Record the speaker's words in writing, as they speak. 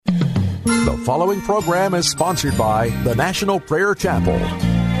following program is sponsored by the National Prayer Chapel.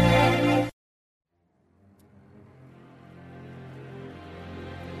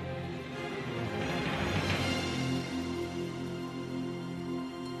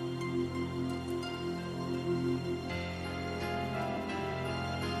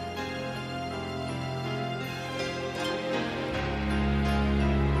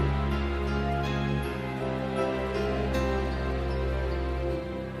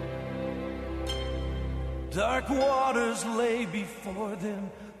 Dark waters lay before them,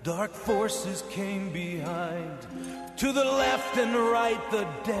 dark forces came behind. To the left and right the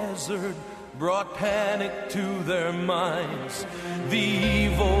desert brought panic to their minds. The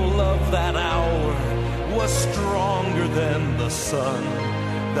evil of that hour was stronger than the sun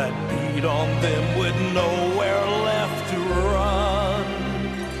that beat on them with nowhere left to run.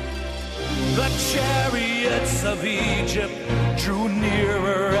 The chariots of Egypt drew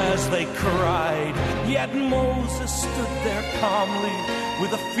nearer as they cried, yet Moses stood there calmly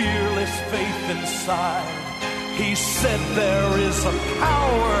with a fearless faith inside. He said, there is a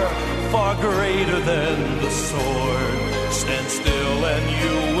power far greater than the sword. Stand still and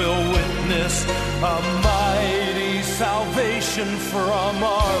you will witness a mighty salvation from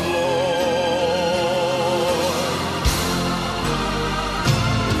our Lord.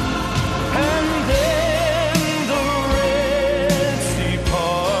 And then the Red Sea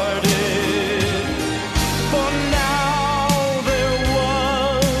parted, for now there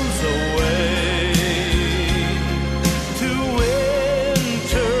was a way to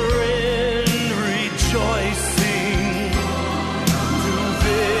enter in rejoicing to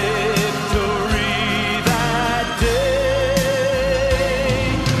victory that day.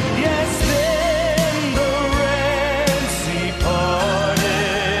 Yes, then the Red Sea parted.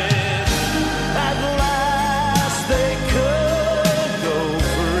 At last they could go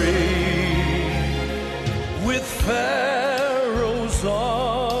free, with Pharaoh's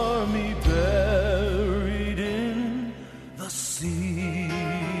army buried in the sea.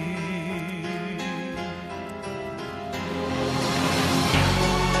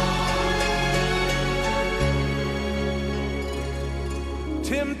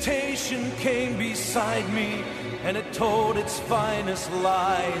 Temptation came beside me, and it told its finest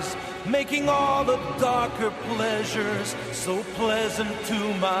lies, making all the darker pleasures so pleasant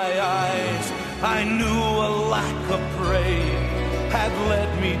to my eyes. I knew a lack of praying had led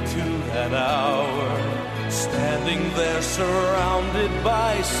me to that hour, standing there surrounded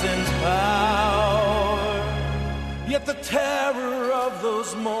by sin's power. Yet the terror of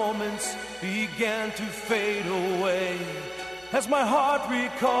those moments began to fade away, as my heart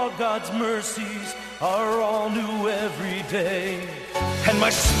recalled God's mercies are all new every day. And my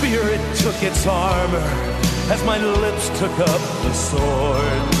spirit took its armor as my lips took up the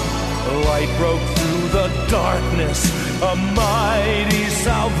sword. The light broke through the darkness, a mighty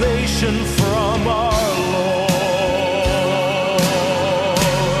salvation from our Lord.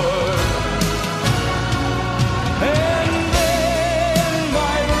 And then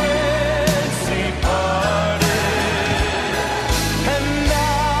my Red Sea parted, and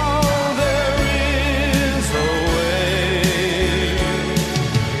now there is a way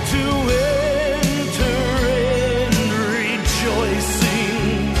to enter in rejoicing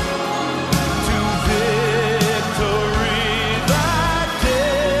to victory that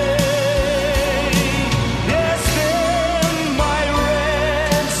day. Yes, then my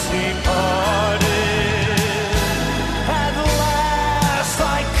Red Sea parted. At last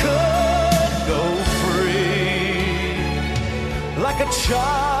I could go free, like a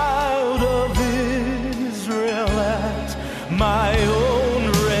child of Israel at my own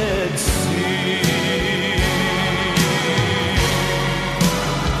Red Sea.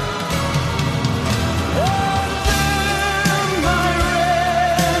 And then my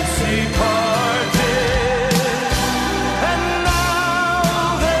Red Sea parted, and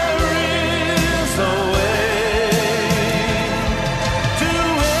now there is a way to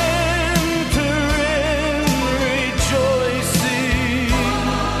enter in rejoicing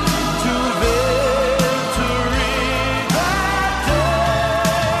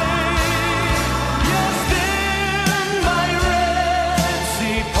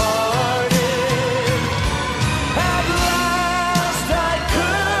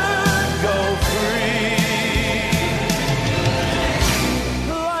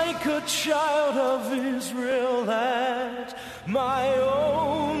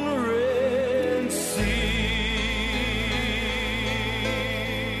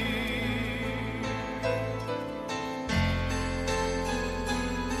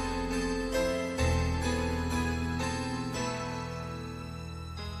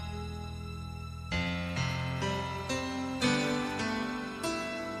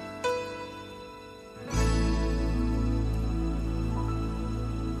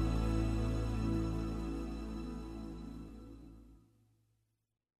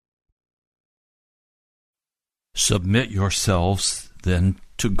Submit yourselves, then,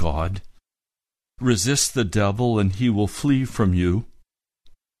 to God. Resist the devil, and he will flee from you.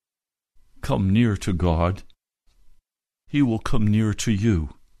 Come near to God. He will come near to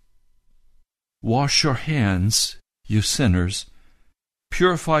you. Wash your hands, you sinners.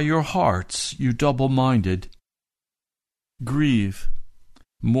 Purify your hearts, you double-minded. Grieve,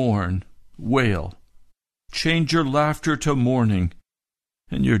 mourn, wail. Change your laughter to mourning,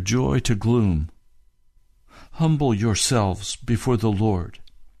 and your joy to gloom. Humble yourselves before the Lord,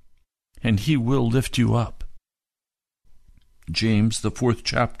 and he will lift you up. James, the 4th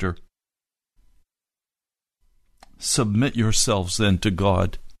chapter. Submit yourselves then to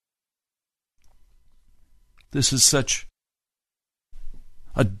God. This is such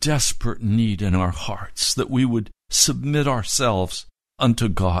a desperate need in our hearts, that we would submit ourselves unto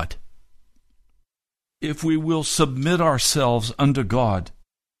God. If we will submit ourselves unto God,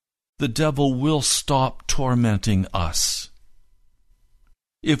 the devil will stop tormenting us.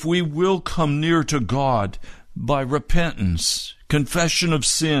 If we will come near to God by repentance, confession of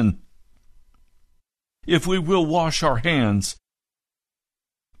sin, if we will wash our hands,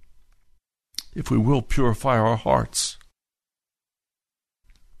 if we will purify our hearts,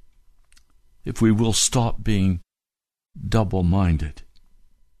 if we will stop being double-minded,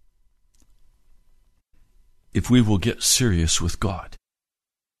 if we will get serious with God.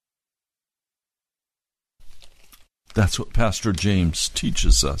 That's what Pastor James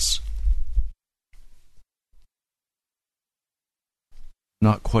teaches us.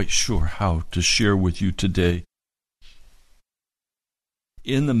 Not quite sure how to share with you today.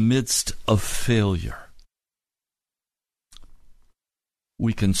 In the midst of failure,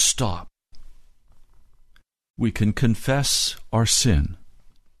 we can stop. We can confess our sin.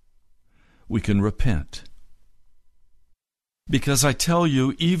 We can repent. Because I tell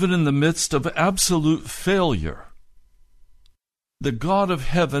you, even in the midst of absolute failure, the God of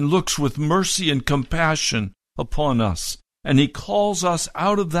heaven looks with mercy and compassion upon us, and he calls us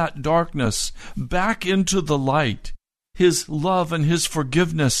out of that darkness back into the light. His love and his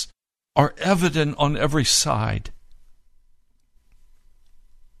forgiveness are evident on every side.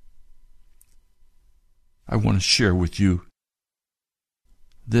 I want to share with you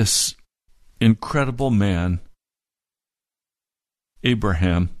this incredible man,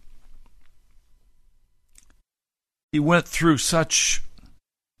 Abraham. He went through such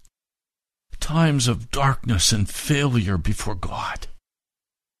times of darkness and failure before God.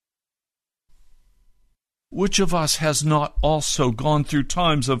 Which of us has not also gone through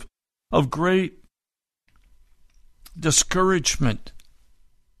times of great discouragement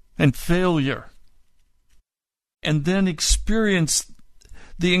and failure, and then experienced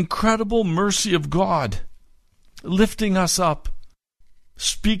the incredible mercy of God lifting us up,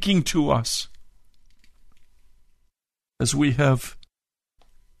 speaking to us, as we have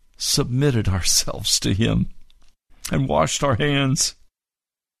submitted ourselves to him and washed our hands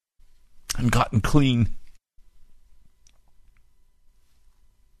and gotten clean?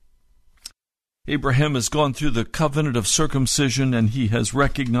 Abraham has gone through the covenant of circumcision, and he has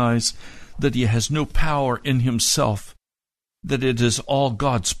recognized that he has no power in himself, that it is all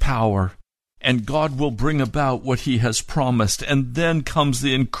God's power, and God will bring about what he has promised. And then comes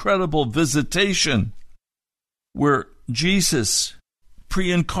the incredible visitation where Jesus,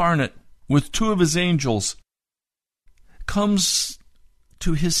 pre-incarnate, with 2 of his angels, comes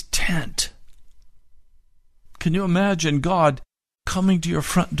to his tent. Can you imagine God coming to your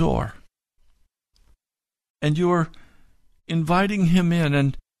front door? And you're inviting him in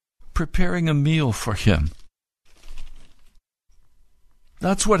and preparing a meal for him.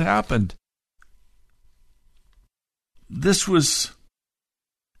 That's what happened. This was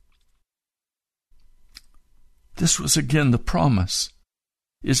again the promise.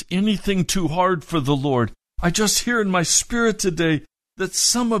 Is anything too hard for the Lord? I just hear in my spirit today that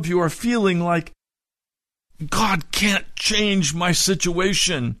some of you are feeling like God can't change my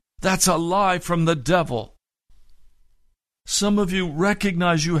situation. That's a lie from the devil. Some of you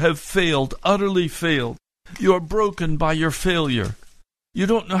recognize you have failed, utterly failed. You are broken by your failure. You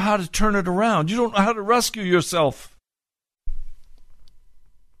don't know how to turn it around. You don't know how to rescue yourself.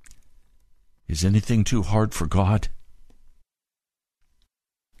 Is anything too hard for God?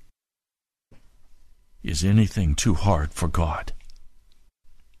 Is anything too hard for God?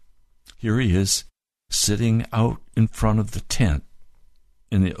 Here he is, sitting out in front of the tent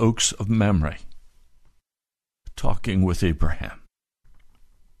in the oaks of Mamre, talking with Abraham.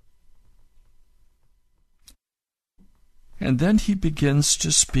 And then he begins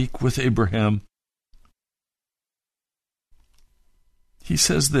to speak with Abraham. He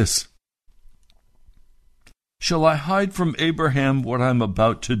says this, Shall I hide from Abraham what I'm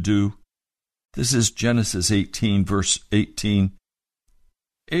about to do? This is Genesis 18, verse 18.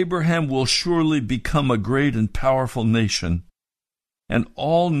 Abraham will surely become a great and powerful nation, and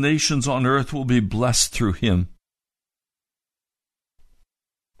all nations on earth will be blessed through him.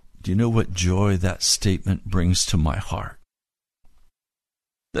 Do you know what joy that statement brings to my heart?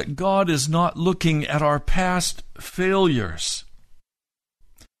 That God is not looking at our past failures.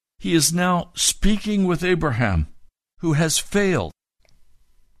 He is now speaking with Abraham, who has failed,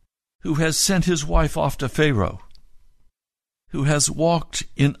 who has sent his wife off to Pharaoh, who has walked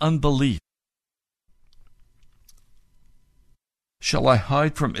in unbelief. Shall I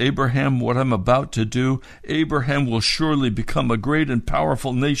hide from Abraham what I'm about to do? Abraham will surely become a great and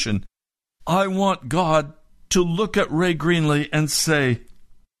powerful nation. I want God to look at Ray Greenley and say,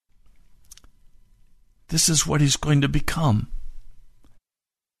 this is what he's going to become.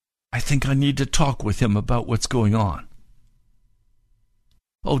 I think I need to talk with him about what's going on.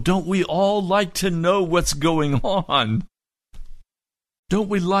 Oh, don't we all like to know what's going on? Don't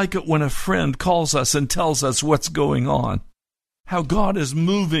we like it when a friend calls us and tells us what's going on? How God is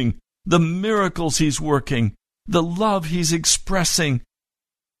moving, the miracles he's working, the love he's expressing.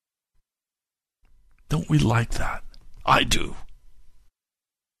 Don't we like that? I do.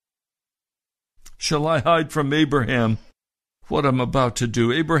 Shall I hide from Abraham what I'm about to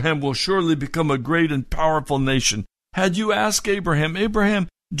do? Abraham will surely become a great and powerful nation. Had you asked Abraham, Abraham,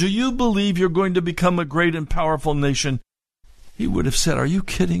 do you believe you're going to become a great and powerful nation? He would have said, are you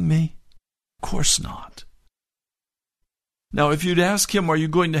kidding me? Of course not. Now, if you'd ask him, are you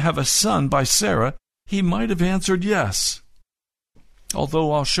going to have a son by Sarah? He might have answered yes.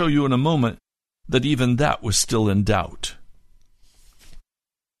 Although I'll show you in a moment that even that was still in doubt.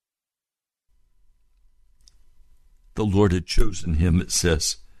 The Lord had chosen him, it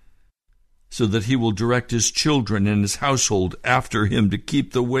says, so that he will direct his children and his household after him to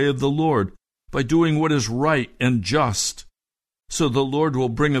keep the way of the Lord by doing what is right and just. So the Lord will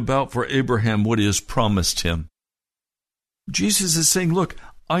bring about for Abraham what he has promised him. Jesus is saying, look,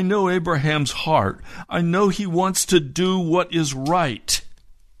 I know Abraham's heart. I know he wants to do what is right.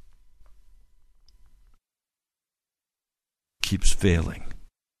 Keeps failing.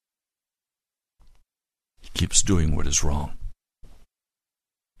 He keeps doing what is wrong.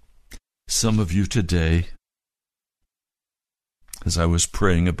 Some of you today, as I was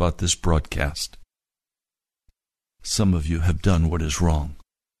praying about this broadcast, some of you have done what is wrong.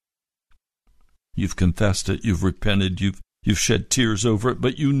 You've confessed it, you've repented, you've shed tears over it,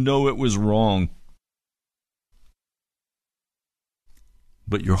 but you know it was wrong.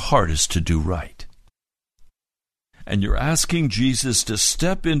 But your heart is to do right. And you're asking Jesus to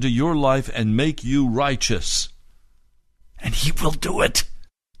step into your life and make you righteous. And he will do it.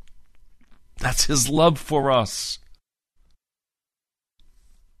 That's his love for us.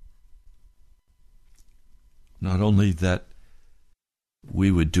 Not only that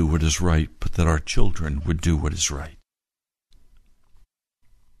we would do what is right, but that our children would do what is right.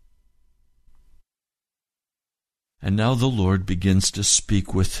 And now the Lord begins to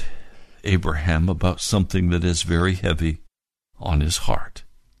speak with Abraham about something that is very heavy on his heart.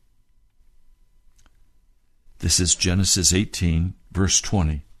 This is Genesis 18, verse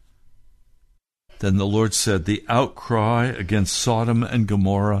 20. Then the Lord said, the outcry against Sodom and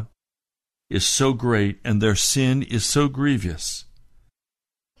Gomorrah is so great, and their sin is so grievous,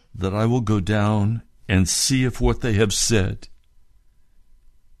 that I will go down and see if what they have said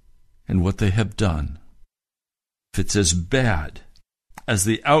and what they have done, if it's as bad as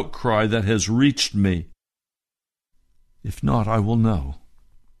the outcry that has reached me. If not, I will know.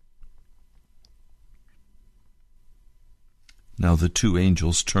 Now the two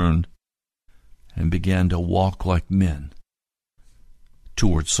angels turned and began to walk like men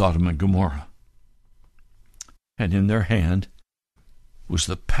towards Sodom and Gomorrah. And in their hand was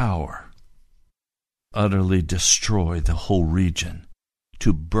the power utterly destroy the whole region,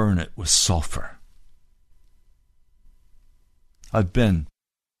 to burn it with sulfur. I've been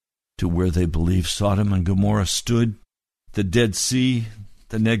to where they believe Sodom and Gomorrah stood, the Dead Sea,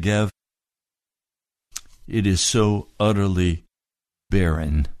 the Negev. It is so utterly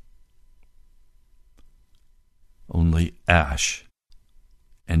barren. Only ash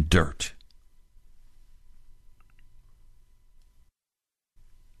and dirt.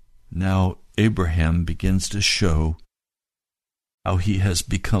 Now Abraham begins to show how he has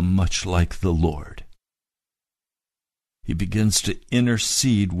become much like the Lord. He begins to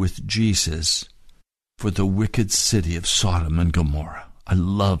intercede with Jesus for the wicked city of Sodom and Gomorrah. I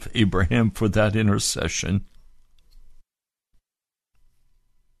love Abraham for that intercession.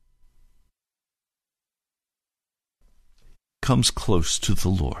 comes close to the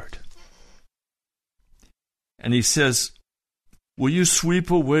Lord. And he says, will you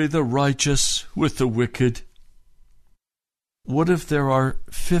sweep away the righteous with the wicked? What if there are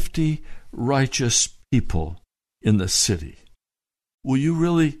 50 righteous people in the city? Will you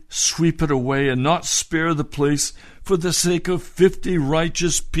really sweep it away and not spare the place for the sake of 50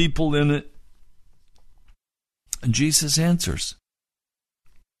 righteous people in it? And Jesus answers,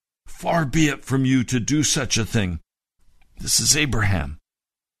 far be it from you to do such a thing. This is Abraham.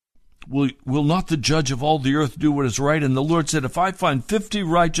 Will not the judge of all the earth do what is right? And the Lord said, if I find 50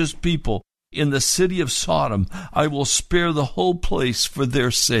 righteous people in the city of Sodom, I will spare the whole place for their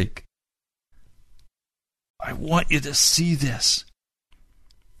sake. I want you to see this.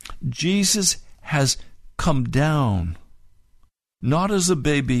 Jesus has come down, not as a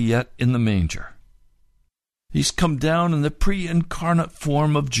baby yet in the manger. He's come down in the pre-incarnate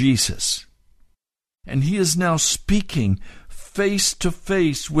form of Jesus. And he is now speaking face to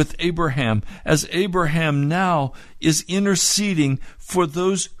face with Abraham, as Abraham now is interceding for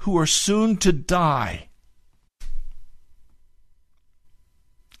those who are soon to die.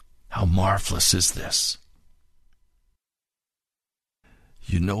 How marvelous is this?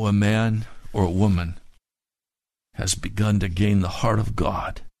 You know, a man or a woman has begun to gain the heart of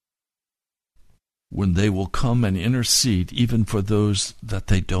God when they will come and intercede even for those that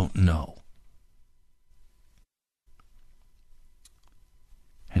they don't know,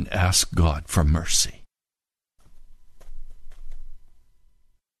 and ask God for mercy.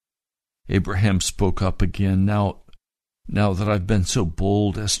 Abraham spoke up again. Now that I've been so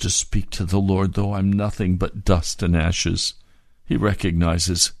bold as to speak to the Lord, though I'm nothing but dust and ashes. He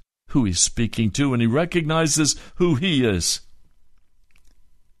recognizes who he's speaking to, and he recognizes who he is.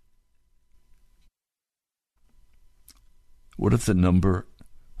 What if the number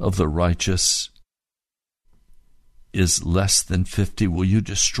of the righteous is less than 50? Will you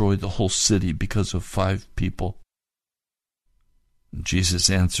destroy the whole city because of 5 people? And Jesus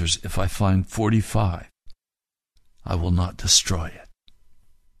answers, if I find 45, I will not destroy it.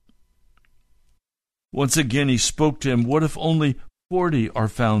 Once again he spoke to him, what if only 40 are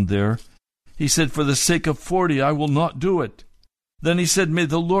found there? He said, for the sake of 40, I will not do it. Then he said, may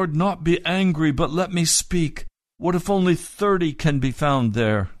the Lord not be angry, but let me speak. What if only 30 can be found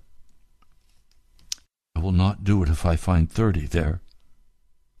there? I will not do it if I find 30 there.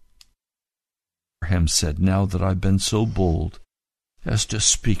 Abraham said, now that I've been so bold as to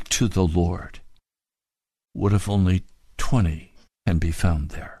speak to the Lord, what if only 20 can be found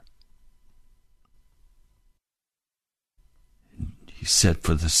there? He said,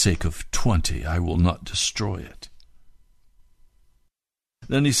 for the sake of 20, I will not destroy it.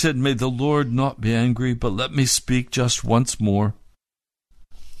 Then he said, may the Lord not be angry, but let me speak just once more.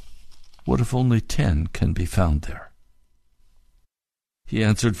 What if only 10 can be found there? He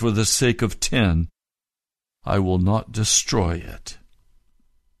answered, for the sake of 10, I will not destroy it.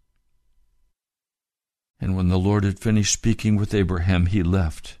 And when the Lord had finished speaking with Abraham, he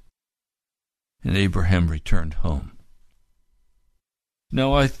left, and Abraham returned home.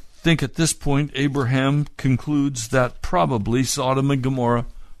 Now, I think at this point, Abraham concludes that probably Sodom and Gomorrah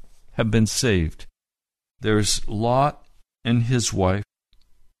have been saved. There's Lot and his wife.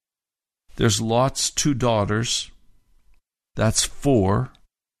 There's Lot's 2 daughters. That's 4.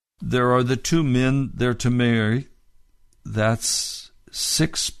 There are the 2 men there to marry. That's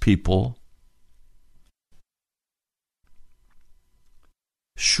 6 people.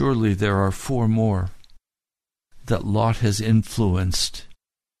 Surely there are 4 more that Lot has influenced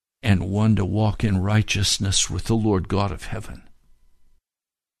and won to walk in righteousness with the Lord God of heaven.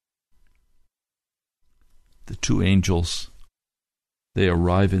 The 2 angels, they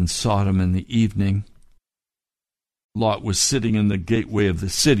arrive in Sodom in the evening. Lot was sitting in the gateway of the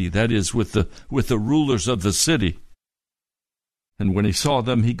city, that is, with the rulers of the city. And when he saw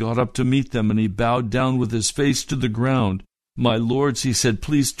them, he got up to meet them, and he bowed down with his face to the ground. My lords, he said,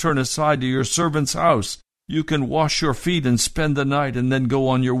 please turn aside to your servant's house. You can wash your feet and spend the night and then go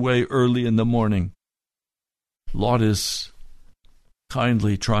on your way early in the morning. Lot is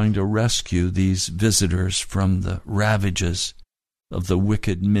kindly trying to rescue these visitors from the ravages of the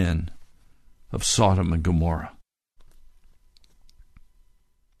wicked men of Sodom and Gomorrah.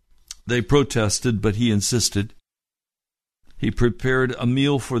 They protested, but he insisted. He prepared a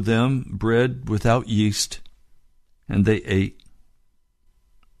meal for them, bread without yeast, and they ate.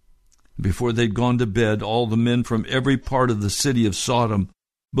 Before they'd gone to bed, all the men from every part of the city of Sodom,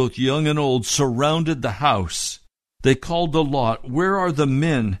 both young and old, surrounded the house. They called to Lot, where are the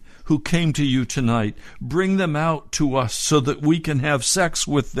men who came to you tonight? Bring them out to us so that we can have sex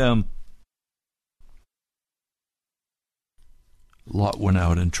with them. Lot went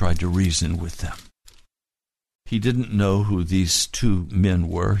out and tried to reason with them. He didn't know who these two men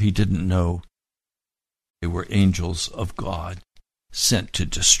were. He didn't know they were angels of God sent to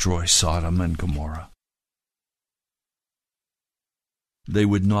destroy Sodom and Gomorrah. They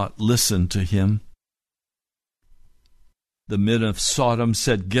would not listen to him. The men of Sodom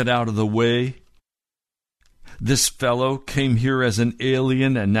said, "Get out of the way. This fellow came here as an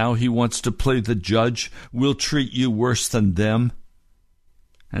alien, and now he wants to play the judge. We'll treat you worse than them."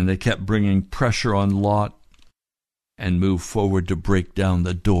 And they kept bringing pressure on Lot and moved forward to break down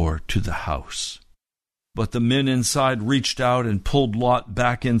the door to the house. But the men inside reached out and pulled Lot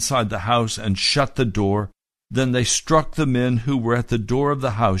back inside the house and shut the door. Then they struck the men who were at the door of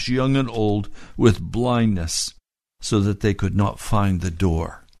the house, young and old, with blindness, so that they could not find the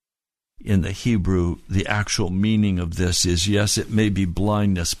door. In the Hebrew, the actual meaning of this is, yes, it may be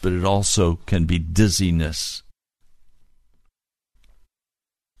blindness, but it also can be dizziness.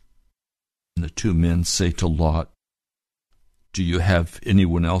 And the two men say to Lot, "Do you have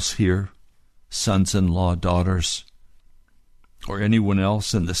anyone else here, sons-in-law, daughters, or anyone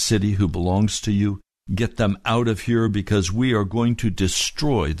else in the city who belongs to you? Get them out of here, because we are going to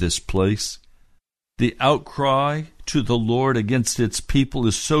destroy this place." The outcry to the Lord against its people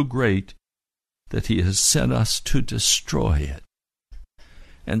is so great that he has sent us to destroy it.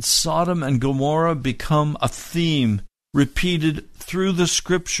 And Sodom and Gomorrah become a theme repeated through the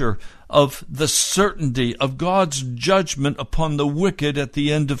Scripture of the certainty of God's judgment upon the wicked at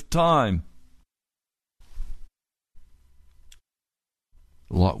the end of time.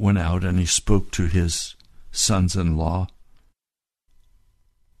 Lot went out and he spoke to his sons-in-law.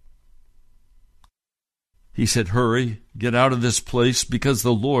 He said, "Hurry, get out of this place, because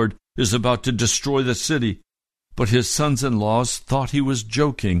the Lord is about to destroy the city." But his sons-in-laws thought he was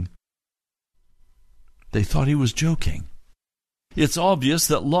joking. They thought he was joking. It's obvious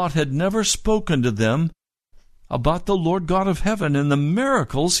that Lot had never spoken to them about the Lord God of heaven and the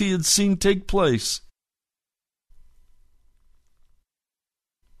miracles he had seen take place.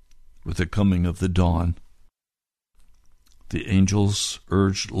 With the coming of the dawn, the angels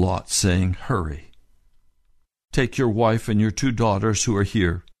urged Lot, saying, "Hurry, take your wife and your 2 daughters who are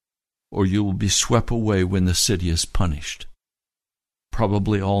here, or you will be swept away when the city is punished."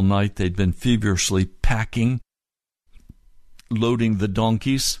 Probably all night they'd been feverishly packing, loading the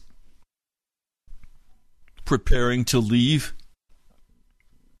donkeys, preparing to leave.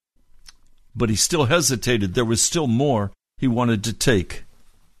 But he still hesitated. There was still more he wanted to take.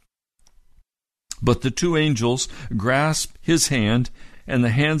 But the 2 angels grasped his hand and the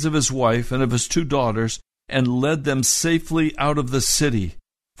hands of his wife and of his 2 daughters and led them safely out of the city,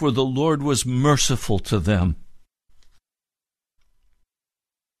 for the Lord was merciful to them.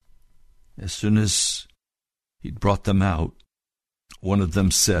 As soon as he'd brought them out, one of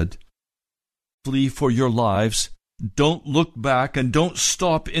them said, "Flee for your lives. Don't look back and don't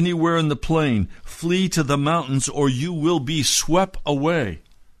stop anywhere in the plain. Flee to the mountains, or you will be swept away."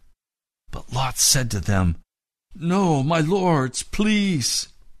 But Lot said to them, "No, my lords, please.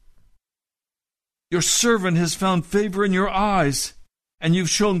 Your servant has found favor in your eyes, and you've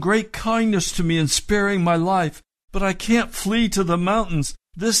shown great kindness to me in sparing my life. But I can't flee to the mountains.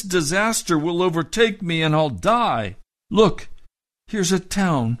 This disaster will overtake me, and I'll die. Look, here's a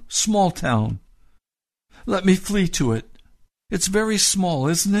town, small town. Let me flee to it. It's very small,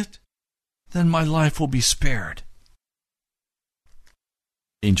 isn't it? Then my life will be spared."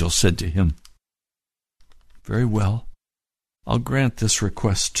 Angel said to him, "Very well, I'll grant this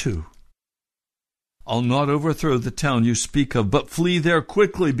request too. I'll not overthrow the town you speak of, but flee there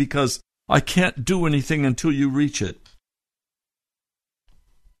quickly, because I can't do anything until you reach it."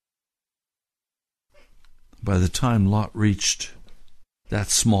 By the time Lot reached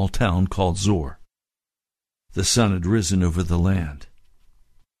that small town called Zoar, the sun had risen over the land.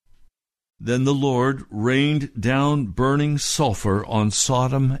 Then the Lord rained down burning sulfur on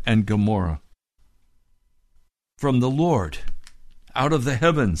Sodom and Gomorrah from the Lord out of the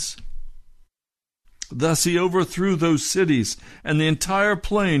heavens. Thus he overthrew those cities and the entire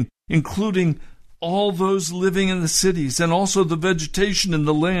plain, including all those living in the cities and also the vegetation in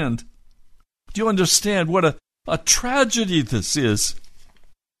the land. Do you understand what a tragedy this is?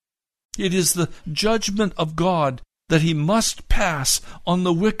 It is the judgment of God that he must pass on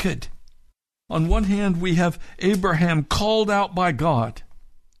the wicked. On one hand, we have Abraham called out by God,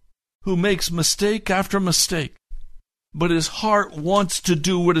 who makes mistake after mistake, but his heart wants to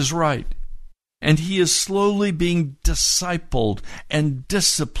do what is right, and he is slowly being discipled and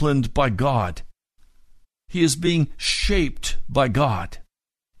disciplined by God. He is being shaped by God.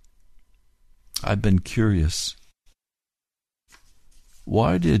 I've been curious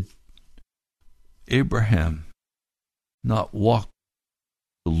Why did Abraham not walk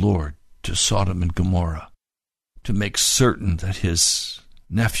the Lord to Sodom and Gomorrah to make certain that his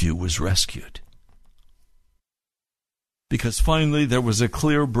nephew was rescued? Because finally there was a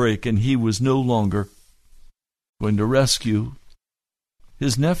clear break, and he was no longer going to rescue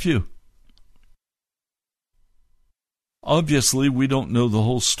his nephew. Obviously, we don't know the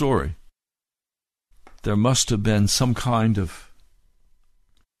whole story. There must have been some kind of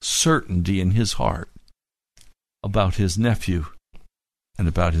certainty in his heart about his nephew and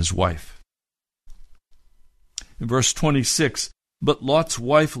about his wife. In verse 26, but Lot's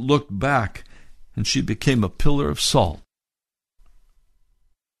wife looked back, and she became a pillar of salt.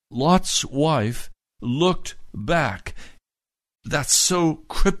 Lot's wife looked back. That's so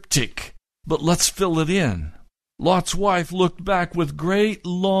cryptic, but let's fill it in. Lot's wife looked back with great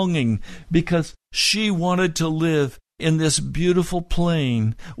longing because she wanted to live in this beautiful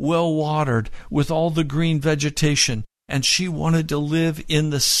plain, well-watered, with all the green vegetation, and she wanted to live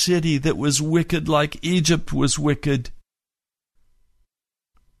in the city that was wicked like Egypt was wicked.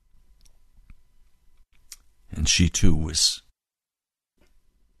 And she too was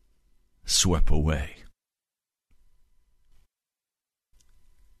swept away.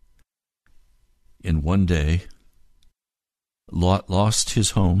 In one day, Lot lost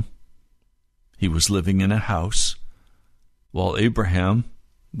his home. He was living in a house, while Abraham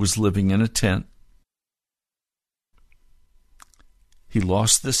was living in a tent. He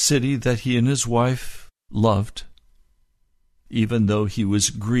lost the city that he and his wife loved, even though he was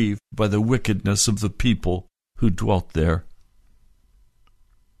grieved by the wickedness of the people who dwelt there.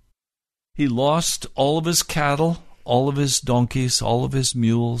 He lost all of his cattle, all of his donkeys, all of his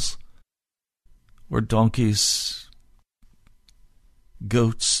mules, or donkeys,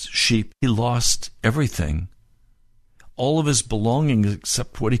 goats, sheep. He lost everything. All of his belongings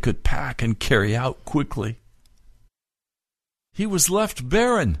except what he could pack and carry out quickly. He was left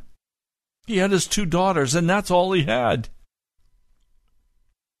barren. He had his 2 daughters, and that's all he had.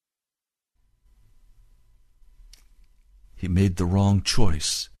 He made the wrong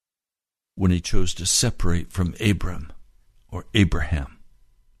choice when he chose to separate from Abram or Abraham.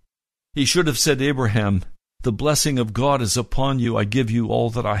 He should have said, Abraham, the blessing of God is upon you. I give you all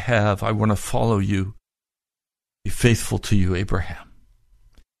that I have. I want to follow you. Be faithful to you, Abraham.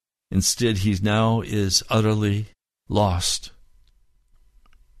 Instead, he now is utterly lost.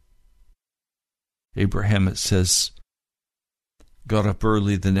 Abraham, it says, got up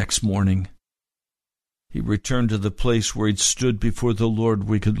early the next morning. He returned to the place where he'd stood before the Lord.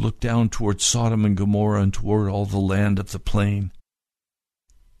 We could look down toward Sodom and Gomorrah and toward all the land of the plain.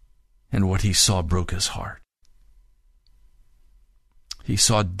 And what he saw broke his heart. He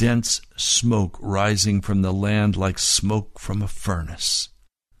saw dense smoke rising from the land like smoke from a furnace,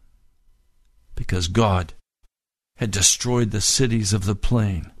 because God had destroyed the cities of the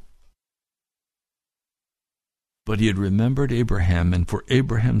plain. But he had remembered Abraham, and for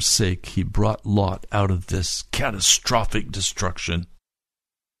Abraham's sake he brought Lot out of this catastrophic destruction.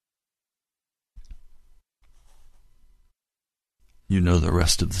 You know the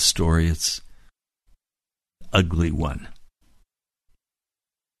rest of the story. It's an ugly one.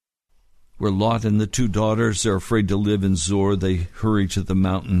 Where Lot and the 2 daughters are afraid to live in Zoar, they hurry to the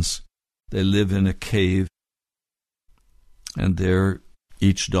mountains. They live in a cave. And there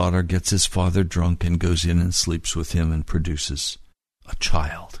each daughter gets his father drunk and goes in and sleeps with him and produces a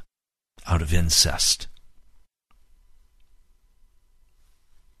child out of incest.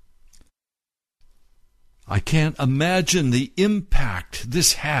 I can't imagine the impact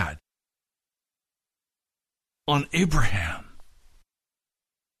this had on Abraham.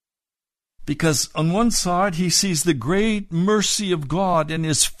 Because on one side, he sees the great mercy of God in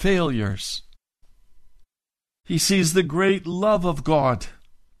his failures. He sees the great love of God.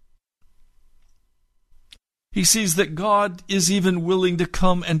 He sees that God is even willing to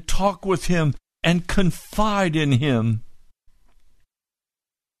come and talk with him and confide in him.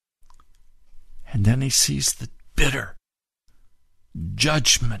 And then he sees the bitter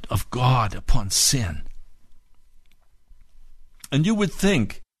judgment of God upon sin. And you would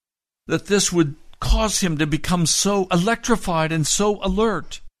think that this would cause him to become so electrified and so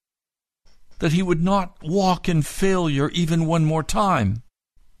alert that he would not walk in failure even one more time.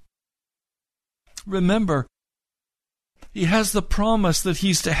 Remember, he has the promise that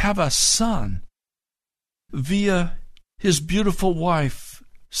he's to have a son via his beautiful wife,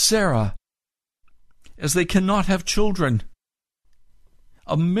 Sarah, as they cannot have children.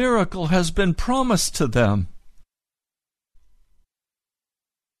 A miracle has been promised to them.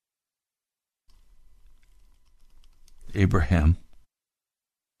 Abraham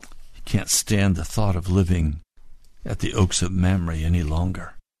can't stand the thought of living at the Oaks of Mamre any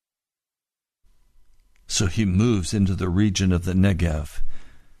longer. So he moves into the region of the Negev.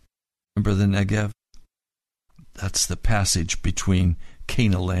 Remember the Negev? That's the passage between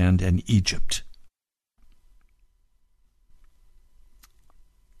Canaan land and Egypt.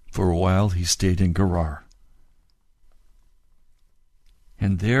 For a while he stayed in Gerar.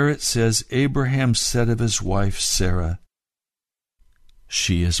 And there it says, Abraham said of his wife Sarah,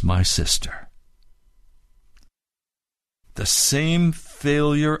 "She is my sister." The same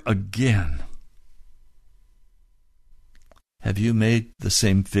failure again. Have you made the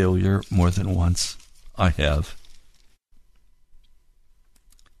same failure more than once? I have.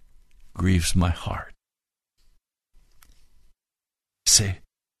 Grieves my heart. Say,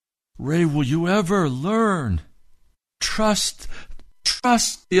 Ray, will you ever learn? Trust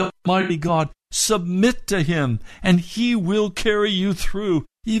the Almighty God. Submit to Him, and He will carry you through,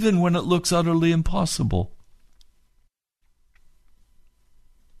 even when it looks utterly impossible.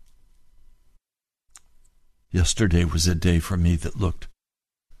 Yesterday was a day for me that looked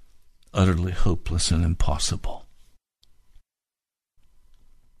utterly hopeless and impossible.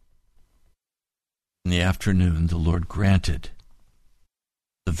 In the afternoon, the Lord granted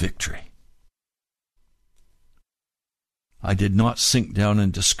the victory. I did not sink down in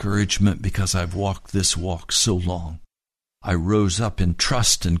discouragement because I've walked this walk so long. I rose up in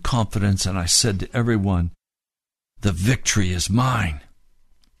trust and confidence, and I said to everyone, the victory is mine.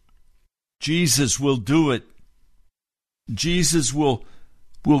 Jesus will do it. Jesus will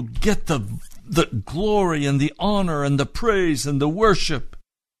get the glory and the honor and the praise and the worship.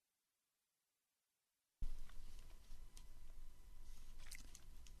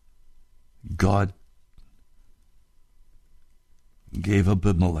 God gave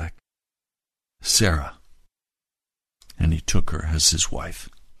Abimelech Sarah, and he took her as his wife.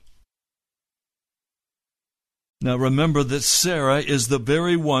 Now remember that Sarah is the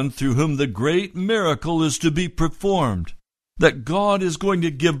very one through whom the great miracle is to be performed, that God is going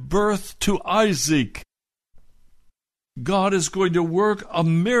to give birth to Isaac. God is going to work a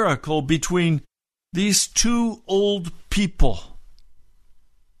miracle between these two old people.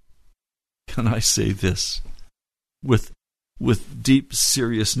 Can I say this with deep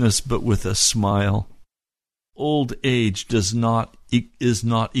seriousness, but with a smile? Old age is not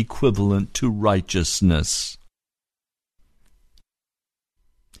equivalent to righteousness.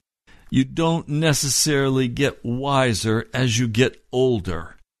 You don't necessarily get wiser as you get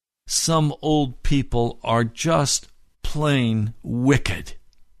older. Some old people are just plain wicked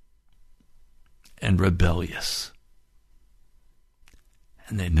and rebellious.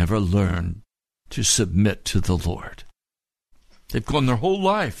 And they never learn to submit to the Lord. They've gone their whole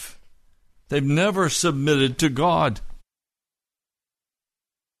life. They've never submitted to God.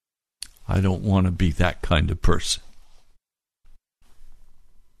 I don't want to be that kind of person.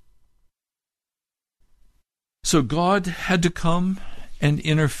 So God had to come and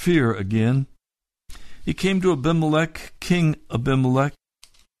interfere again. He came to Abimelech, King Abimelech,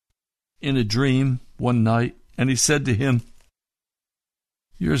 in a dream one night, and he said to him,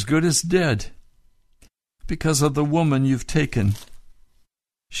 "You're as good as dead because of the woman you've taken.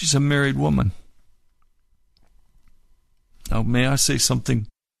 She's a married woman." Now, may I say something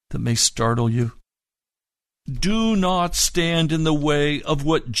that may startle you? Do not stand in the way of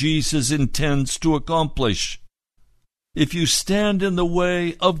what Jesus intends to accomplish. If you stand in the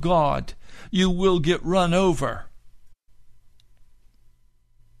way of God, you will get run over.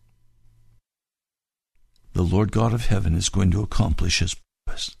 The Lord God of heaven is going to accomplish His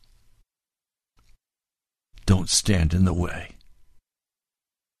purpose. Don't stand in the way.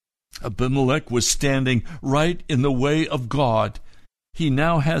 Abimelech was standing right in the way of God. He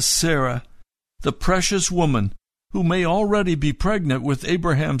now has Sarah, the precious woman, who may already be pregnant with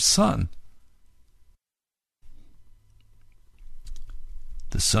Abraham's son.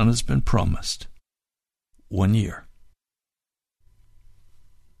 The son has been promised 1 year.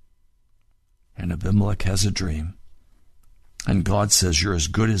 And Abimelech has a dream. And God says, "You're as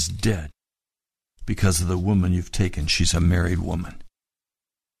good as dead because of the woman you've taken." She's a married woman.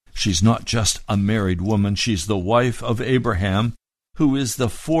 She's not just a married woman. She's the wife of Abraham, who is the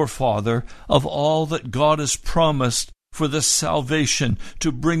forefather of all that God has promised for the salvation,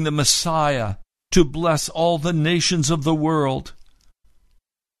 to bring the Messiah, to bless all the nations of the world.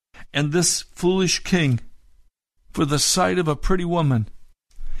 And this foolish king, for the sight of a pretty woman,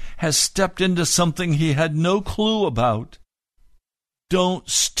 has stepped into something he had no clue about. Don't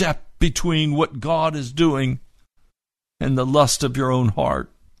step between what God is doing and the lust of your own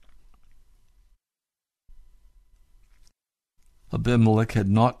heart. Abimelech had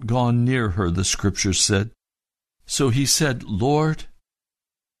not gone near her, the Scripture said. So he said, Lord,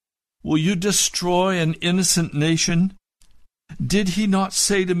 will you destroy an innocent nation? Did he not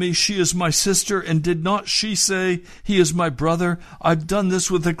say to me, she is my sister, and did not she say, he is my brother? I've done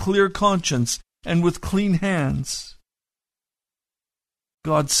this with a clear conscience and with clean hands.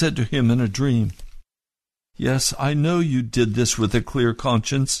 God said to him in a dream, yes, I know you did this with a clear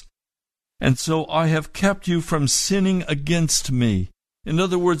conscience, and so I have kept you from sinning against me. In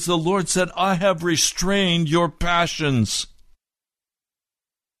other words, the Lord said, I have restrained your passions.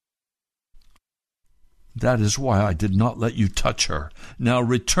 That is why I did not let you touch her. Now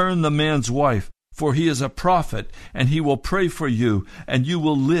return the man's wife, for he is a prophet, and he will pray for you, and you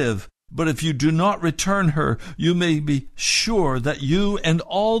will live. But if you do not return her, you may be sure that you and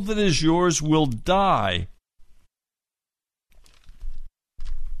all that is yours will die.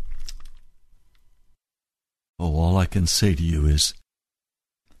 Oh, all I can say to you is,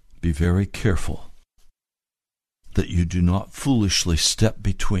 be very careful that you do not foolishly step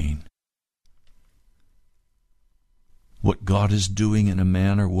between what God is doing in a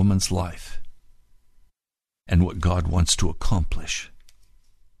man or woman's life and what God wants to accomplish.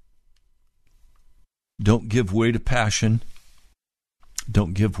 Don't give way to passion.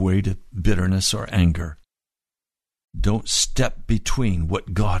 Don't give way to bitterness or anger. Don't step between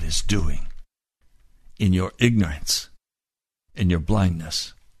what God is doing in your ignorance, in your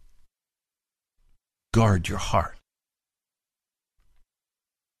blindness. Guard your heart.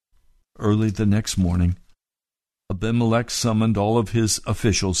 Early the next morning, Abimelech summoned all of his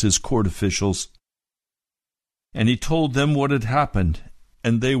officials, his court officials, and he told them what had happened,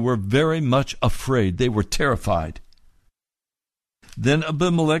 and they were very much afraid. They were terrified. Then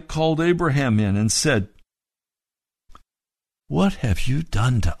Abimelech called Abraham in and said, what have you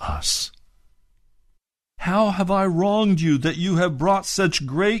done to us? How have I wronged you that you have brought such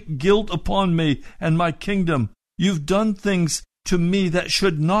great guilt upon me and my kingdom? You've done things to me that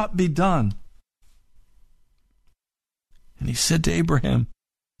should not be done. And he said to Abraham,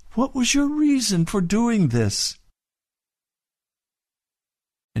 what was your reason for doing this?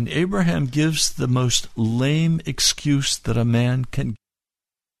 And Abraham gives the most lame excuse that a man can give.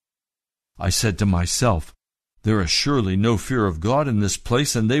 I said to myself, there is surely no fear of God in this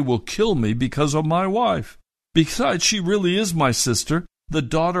place, and they will kill me because of my wife. Besides, she really is my sister, the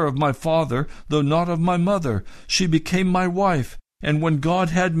daughter of my father, though not of my mother. She became my wife, and when God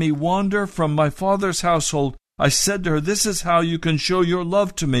had me wander from my father's household, I said to her, this is how you can show your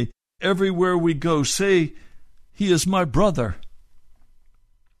love to me. Everywhere we go, say, he is my brother.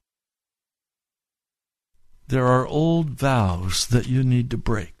 There are old vows that you need to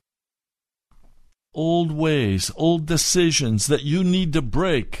break. Old ways, old decisions that you need to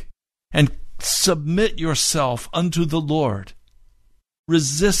break and submit yourself unto the Lord.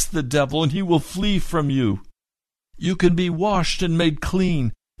 Resist the devil and he will flee from you. You can be washed and made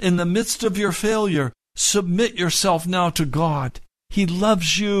clean. In the midst of your failure, submit yourself now to God. He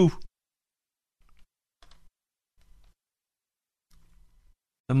loves you.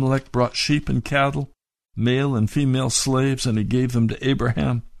 Abimelech brought sheep and cattle, male and female slaves, and he gave them to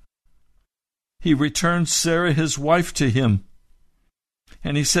Abraham. He returned Sarah his wife to him,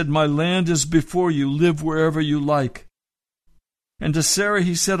 and he said, my land is before you, live wherever you like. And to Sarah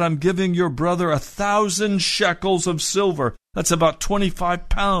he said, I'm giving your brother 1,000 shekels of silver. That's about 25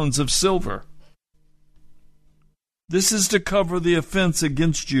 pounds of silver. This is to cover the offense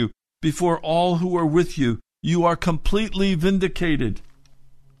against you before all who are with you. You are completely vindicated.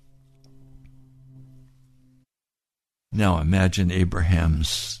 Now imagine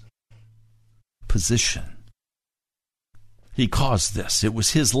Abraham's position. He caused this. It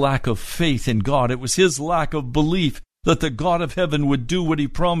was his lack of faith in God. It was his lack of belief that the God of heaven would do what he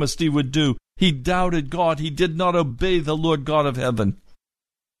promised he would do. He doubted God. He did not obey the Lord God of heaven.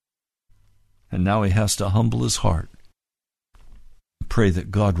 And now he has to humble his heart. Pray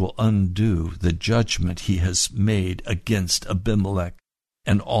that God will undo the judgment he has made against Abimelech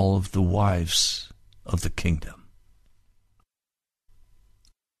and all of the wives of the kingdom.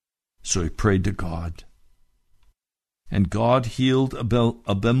 So he prayed to God. And God healed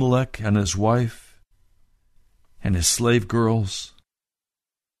Abimelech and his wife and his slave girls.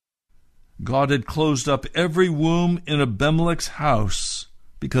 God had closed up every womb in Abimelech's house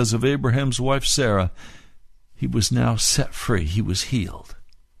because of Abraham's wife Sarah. He was now set free. He was healed.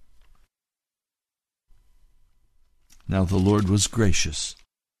 Now the Lord was gracious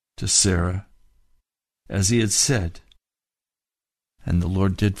to Sarah, as he had said, and the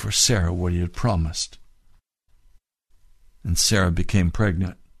Lord did for Sarah what he had promised. And Sarah became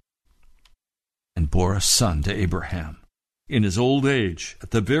pregnant and bore a son to Abraham, in his old age,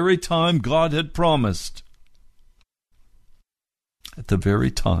 at the very time God had promised. At the very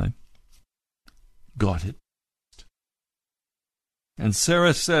time God had promised. And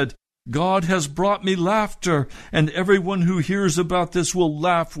Sarah said, God has brought me laughter, and everyone who hears about this will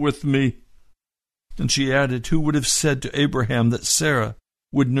laugh with me. And she added, who would have said to Abraham that Sarah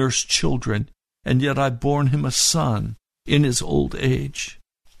would nurse children, and yet I've borne him a son in his old age?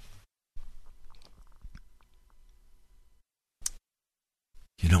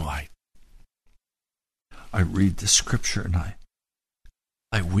 You know, I read the scripture and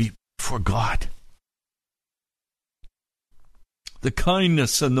I weep for God. The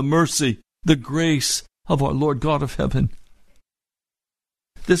kindness and the mercy, the grace of our Lord God of heaven.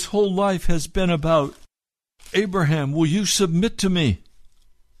 This whole life has been about, Abraham, will you submit to me?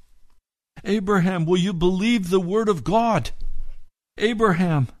 Abraham, will you believe the word of God?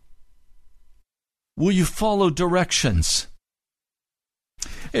 Abraham, will you follow directions?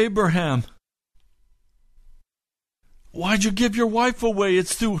 Abraham, why'd you give your wife away?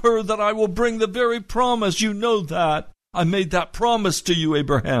 It's through her that I will bring the very promise. You know that. I made that promise to you,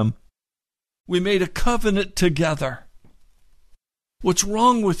 Abraham. We made a covenant together. What's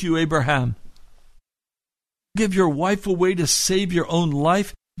wrong with you, Abraham? Give your wife away to save your own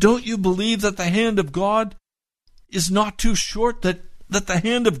life? Don't you believe that the hand of God is not too short, that the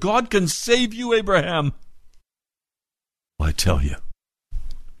hand of God can save you, Abraham? Well, I tell you,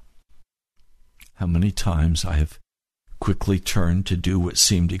 how many times I have quickly turned to do what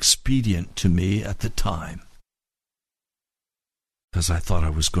seemed expedient to me at the time, because I thought I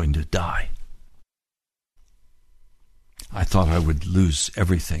was going to die. I thought I would lose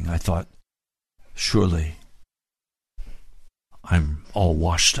everything. I thought, surely I'm all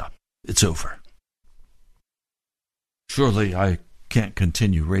washed up. It's over. Surely I can't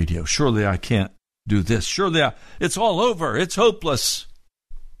continue radio. Surely I can't do this. Surely it's all over. It's hopeless.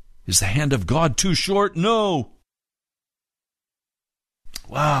 Is the hand of God too short? No.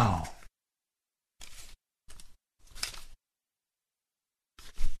 Wow.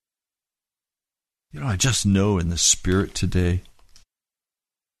 You know, I just know in the Spirit today,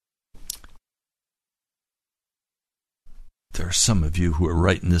 there are some of you who are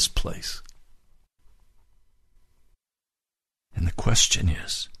right in this place. And the question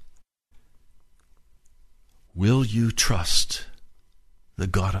is, will you trust the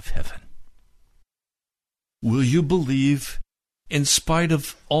God of heaven? Will you believe in spite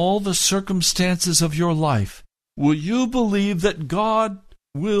of all the circumstances of your life? Will you believe that God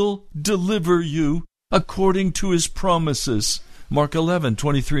will deliver you according to his promises? Mark 11,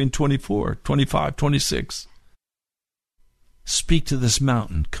 23 and 24, 25, 26. Speak to this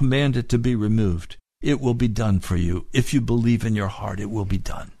mountain, command it to be removed. It will be done for you. If you believe in your heart, it will be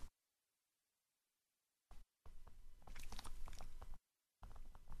done.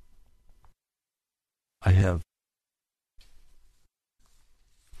 I have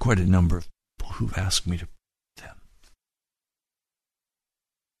quite a number of people who've asked me to pray for them.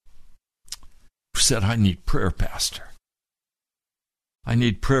 Who said, I need prayer, Pastor. I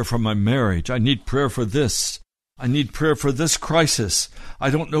need prayer for my marriage. I need prayer for this. I need prayer for this crisis. I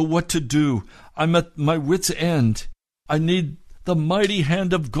don't know what to do. I'm at my wit's end. I need the mighty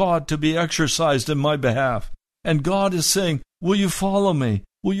hand of God to be exercised in my behalf. And God is saying, will you follow me?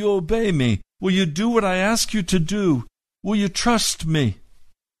 Will you obey me? Will you do what I ask you to do? Will you trust me?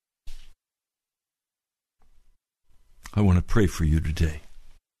 I want to pray for you today.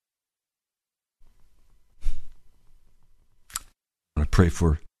 I want to pray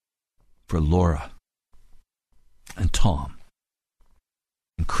for Laura and Tom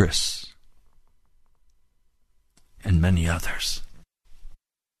and Chris and many others.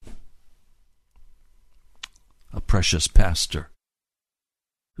 A precious pastor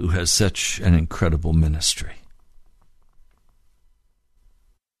who has such an incredible ministry.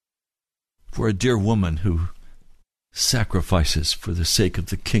 For a dear woman who sacrifices for the sake of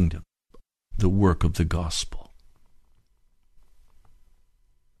the kingdom, the work of the gospel.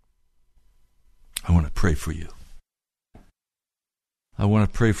 I want to pray for you. I want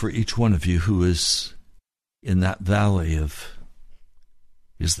to pray for each one of you who is in that valley of,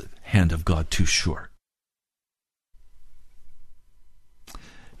 is the hand of God too short?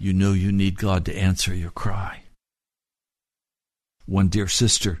 You know you need God to answer your cry. One dear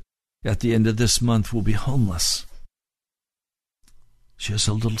sister at the end of this month will be homeless. She has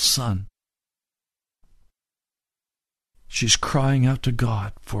a little son. She's crying out to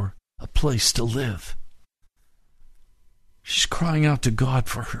God for a place to live. She's crying out to God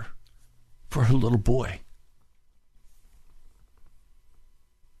for her little boy.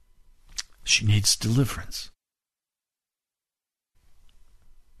 She needs deliverance.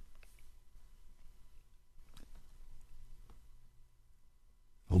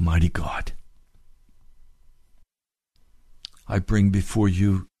 Almighty God, I bring before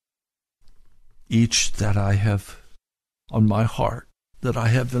you each that I have on my heart, that I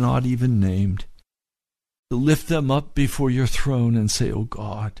have not even named, to lift them up before your throne and say, "Oh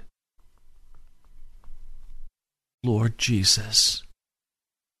God, Lord Jesus,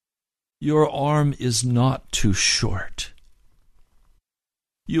 your arm is not too short.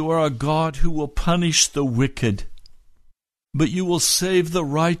 You are a God who will punish the wicked, but you will save the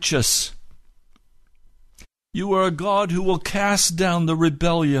righteous. You are a God who will cast down the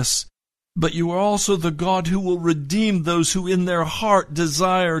rebellious, but you are also the God who will redeem those who in their heart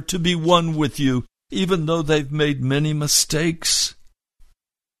desire to be one with you, even though they've made many mistakes."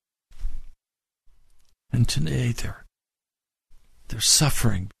 And today they're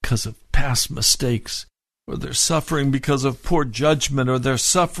suffering because of past mistakes, or they're suffering because of poor judgment, or they're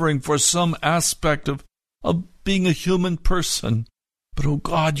suffering for some aspect of being a human person. But, oh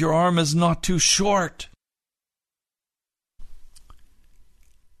God, your arm is not too short.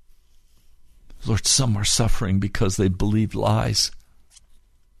 Lord, some are suffering because they believe lies.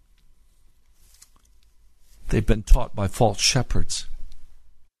 They've been taught by false shepherds.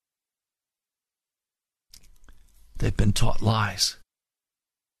 They've been taught lies.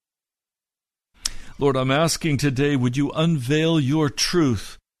 Lord, I'm asking today, would you unveil your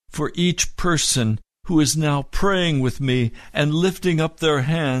truth for each person who is now praying with me and lifting up their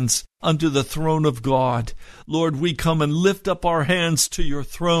hands unto the throne of God. Lord, we come and lift up our hands to your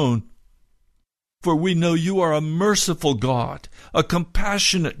throne, for we know you are a merciful God, a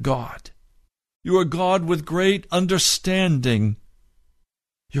compassionate God. You are God with great understanding.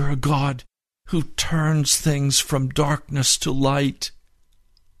 You're a God who turns things from darkness to light.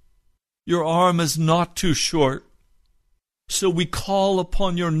 Your arm is not too short. So we call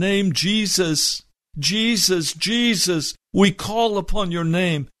upon your name, Jesus. Jesus, Jesus. We call upon your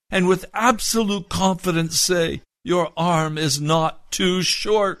name and with absolute confidence say, your arm is not too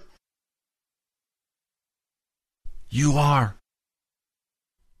short. You are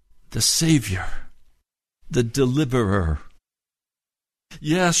the Savior, the Deliverer.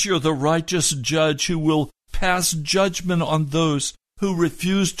 Yes, you're the righteous judge who will pass judgment on those who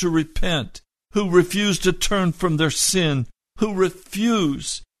refuse to repent, who refuse to turn from their sin, who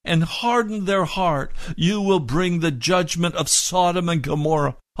refuse and harden their heart. You will bring the judgment of Sodom and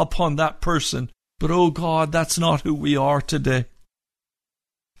Gomorrah upon that person. But, oh God, that's not who we are today.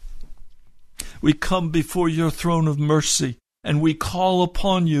 We come before your throne of mercy, and we call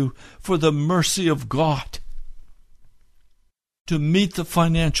upon you for the mercy of God to meet the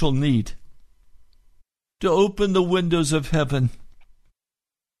financial need, to open the windows of heaven,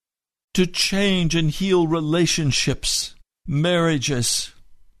 to change and heal relationships, marriages,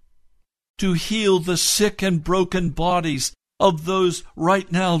 to heal the sick and broken bodies of those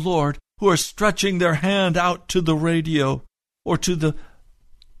right now, Lord, who are stretching their hand out to the radio or to the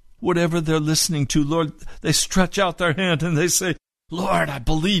whatever they're listening to. Lord, they stretch out their hand and they say, Lord, I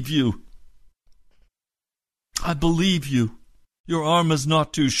believe you. I believe you. Your arm is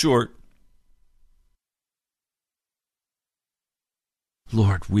not too short.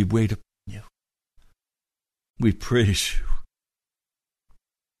 Lord, we wait upon you. We praise you.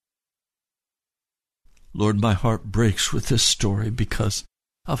 Lord, my heart breaks with this story because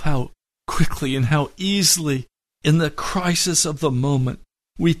of how quickly and how easily in the crisis of the moment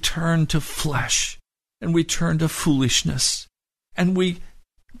we turn to flesh and we turn to foolishness and we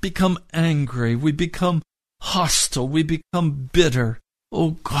become angry, we become hostile, we become bitter.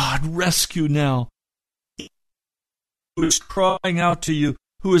 Oh God, rescue now who is crying out to you,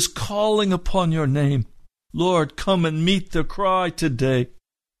 who is calling upon your name. Lord, come and meet the cry today.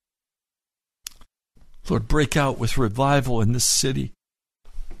 Lord, break out with revival in this city.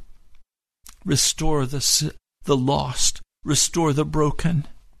 Restore the lost. Restore the broken.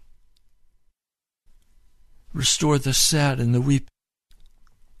 Restore the sad and the weeping.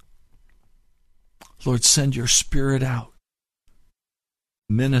 Lord, send your Spirit out.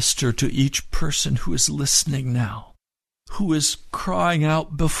 Minister to each person who is listening now, who is crying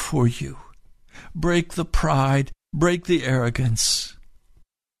out before you. Break the pride, break the arrogance,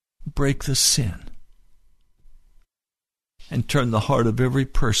 break the sin, and turn the heart of every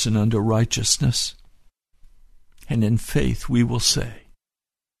person unto righteousness. And in faith we will say,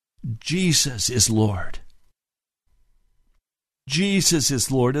 Jesus is Lord. Jesus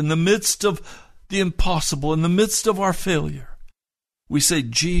is Lord. In the midst of the impossible, in the midst of our failure, we say,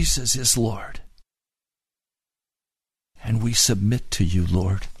 Jesus is Lord. And we submit to you,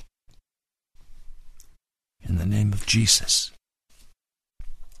 Lord. In the name of Jesus.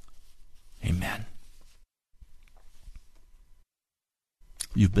 Amen.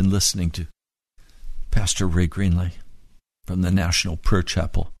 You've been listening to Pastor Ray Greenley from the National Prayer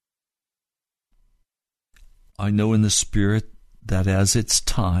Chapel. I know in the Spirit that as it's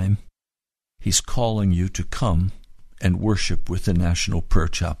time, He's calling you to come and worship with the National Prayer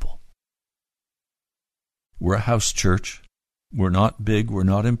Chapel. We're a house church. We're not big. We're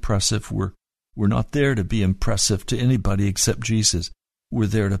not impressive. We're not there to be impressive to anybody except Jesus. We're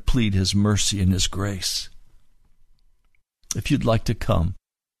there to plead His mercy and His grace. If you'd like to come,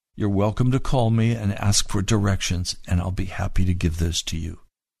 you're welcome to call me and ask for directions, and I'll be happy to give those to you.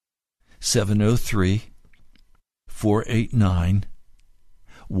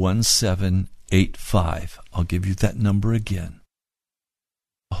 703-489-1785. I'll give you that number again.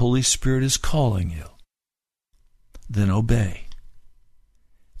 The Holy Spirit is calling you. Then obey.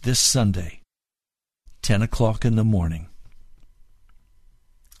 This Sunday, 10 o'clock in the morning.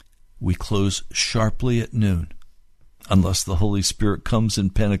 We close sharply at noon, unless the Holy Spirit comes in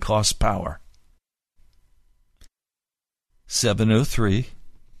Pentecost power.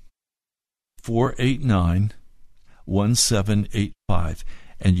 703-489-1785.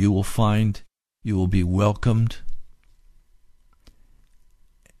 And you will find you will be welcomed.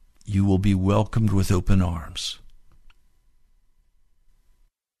 You will be welcomed with open arms.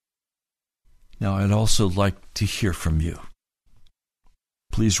 Now, I'd also like to hear from you.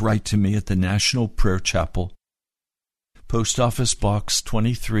 Please write to me at the National Prayer Chapel, Post Office Box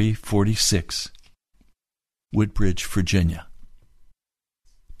 2346, Woodbridge, Virginia,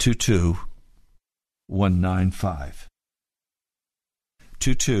 22195.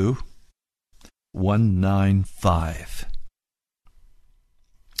 22195.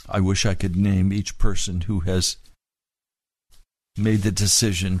 I wish I could name each person who has made the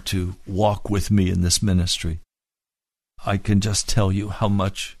decision to walk with me in this ministry. I can just tell you how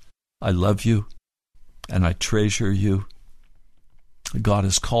much I love you and I treasure you. God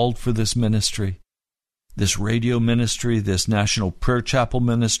has called for this ministry, this radio ministry, this National Prayer Chapel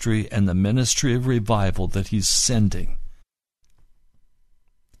ministry, and the ministry of revival that He's sending.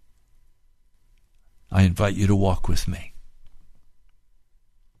 I invite you to walk with me.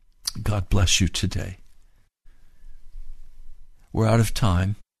 God bless you today. We're out of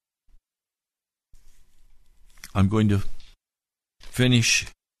time. I'm going to finish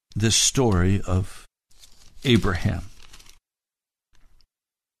this story of Abraham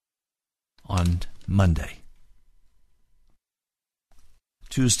on Monday.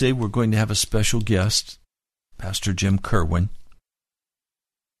 Tuesday, we're going to have a special guest, Pastor Jim Kerwin.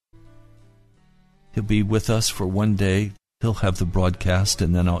 He'll be with us for one day. He'll have the broadcast,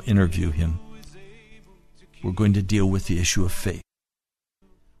 and then I'll interview him. We're going to deal with the issue of faith.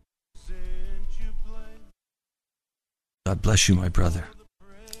 God bless you, my brother.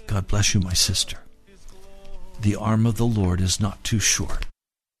 God bless you, my sister. The arm of the Lord is not too short.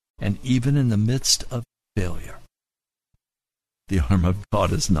 And even in the midst of failure, the arm of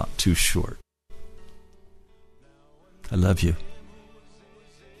God is not too short. I love you.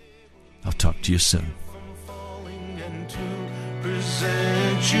 I'll talk to you soon.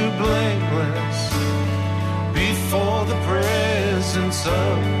 Present you blameless before the presence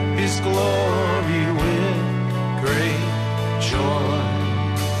of His glory with great joy,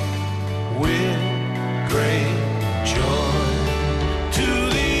 with great joy. To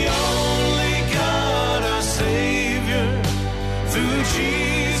the only God, our Savior, through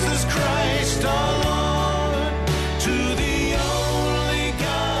Jesus Christ our Lord. To the only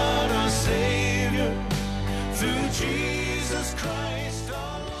God, our Savior, through Jesus Christ our Lord.